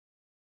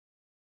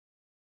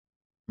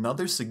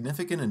Another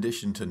significant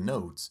addition to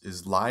Notes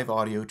is live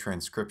audio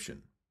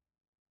transcription.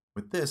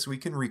 With this, we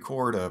can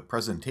record a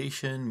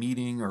presentation,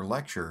 meeting, or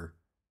lecture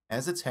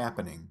as it's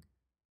happening,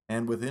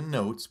 and within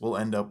Notes, we'll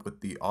end up with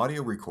the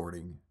audio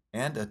recording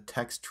and a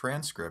text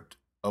transcript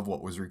of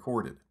what was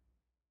recorded.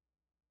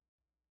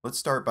 Let's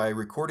start by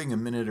recording a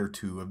minute or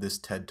two of this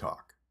TED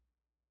Talk.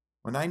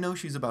 When I know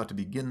she's about to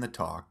begin the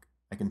talk,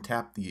 I can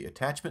tap the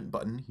attachment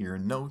button here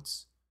in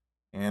Notes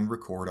and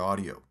record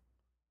audio.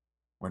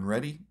 When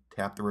ready,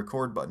 tap the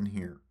record button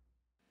here.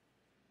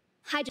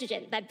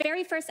 Hydrogen, that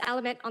very first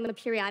element on the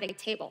periodic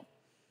table.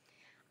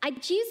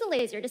 I'd use a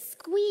laser to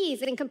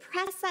squeeze and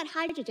compress that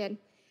hydrogen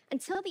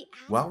until the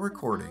atoms While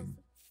recording,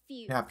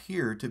 fuse. tap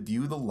here to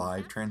view the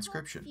live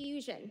transcription.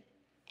 Fusion.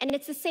 And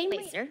it's the same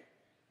laser.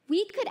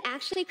 We could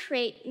actually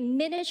create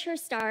miniature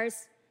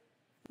stars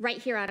right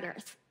here on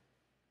Earth.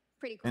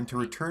 Pretty cool. And to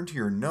return to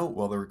your note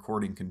while the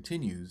recording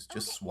continues,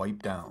 just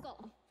swipe down.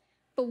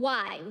 But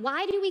why?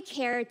 Why do we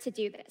care to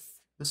do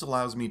this? This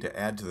allows me to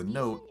add to the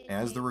note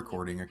as the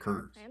recording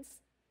occurs.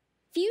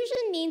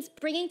 Fusion means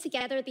bringing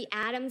together the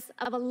atoms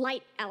of a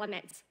light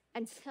element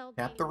until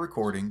Tap the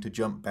recording to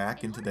jump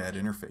back into that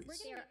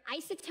interface. There are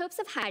isotopes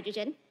of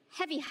hydrogen,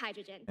 heavy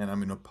hydrogen. And I'm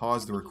going to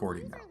pause the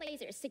recording now.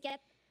 Lasers to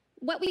get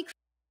what we.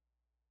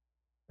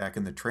 Back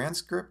in the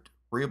transcript,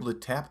 we're able to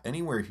tap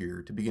anywhere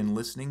here to begin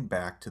listening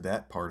back to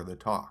that part of the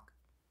talk.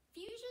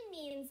 Fusion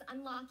means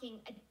unlocking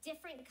a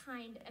different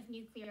kind of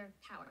nuclear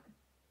power.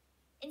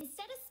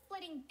 Instead of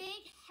splitting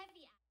big,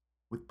 heavy...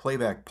 With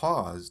playback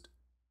paused,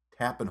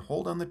 tap and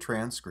hold on the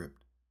transcript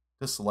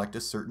to select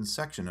a certain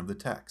section of the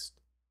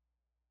text.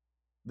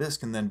 This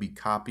can then be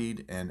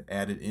copied and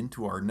added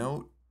into our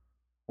note,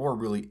 or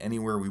really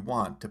anywhere we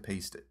want to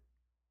paste it.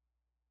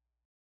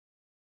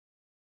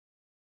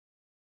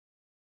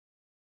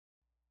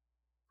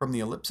 From the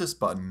ellipsis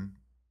button,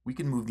 we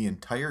can move the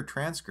entire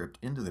transcript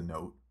into the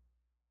note,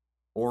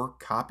 or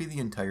copy the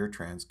entire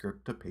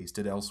transcript to paste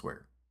it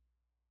elsewhere.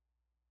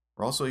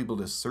 We're also able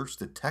to search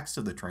the text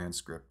of the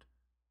transcript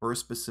for a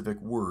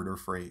specific word or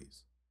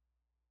phrase.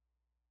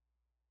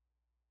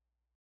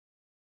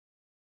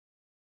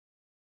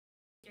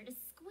 To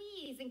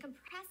squeeze and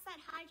compress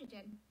that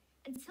hydrogen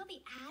until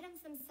the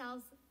atoms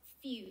themselves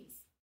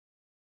fuse.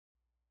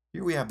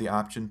 Here we have the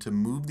option to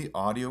move the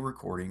audio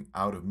recording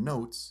out of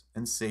Notes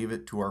and save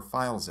it to our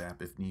Files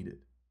app if needed.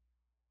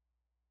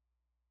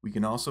 We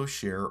can also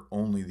share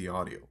only the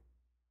audio.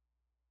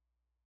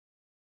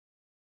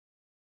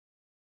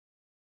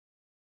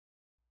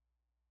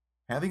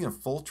 Having a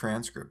full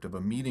transcript of a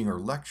meeting or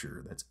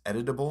lecture that's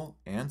editable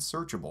and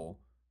searchable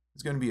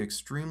is going to be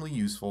extremely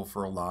useful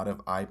for a lot of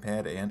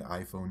iPad and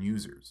iPhone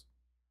users.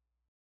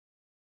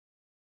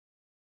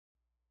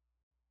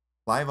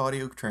 Live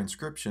audio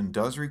transcription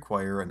does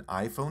require an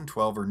iPhone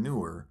 12 or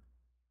newer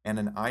and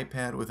an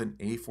iPad with an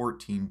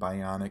A14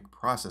 Bionic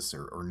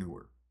processor or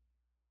newer.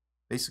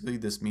 Basically,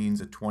 this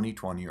means a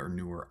 2020 or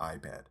newer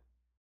iPad.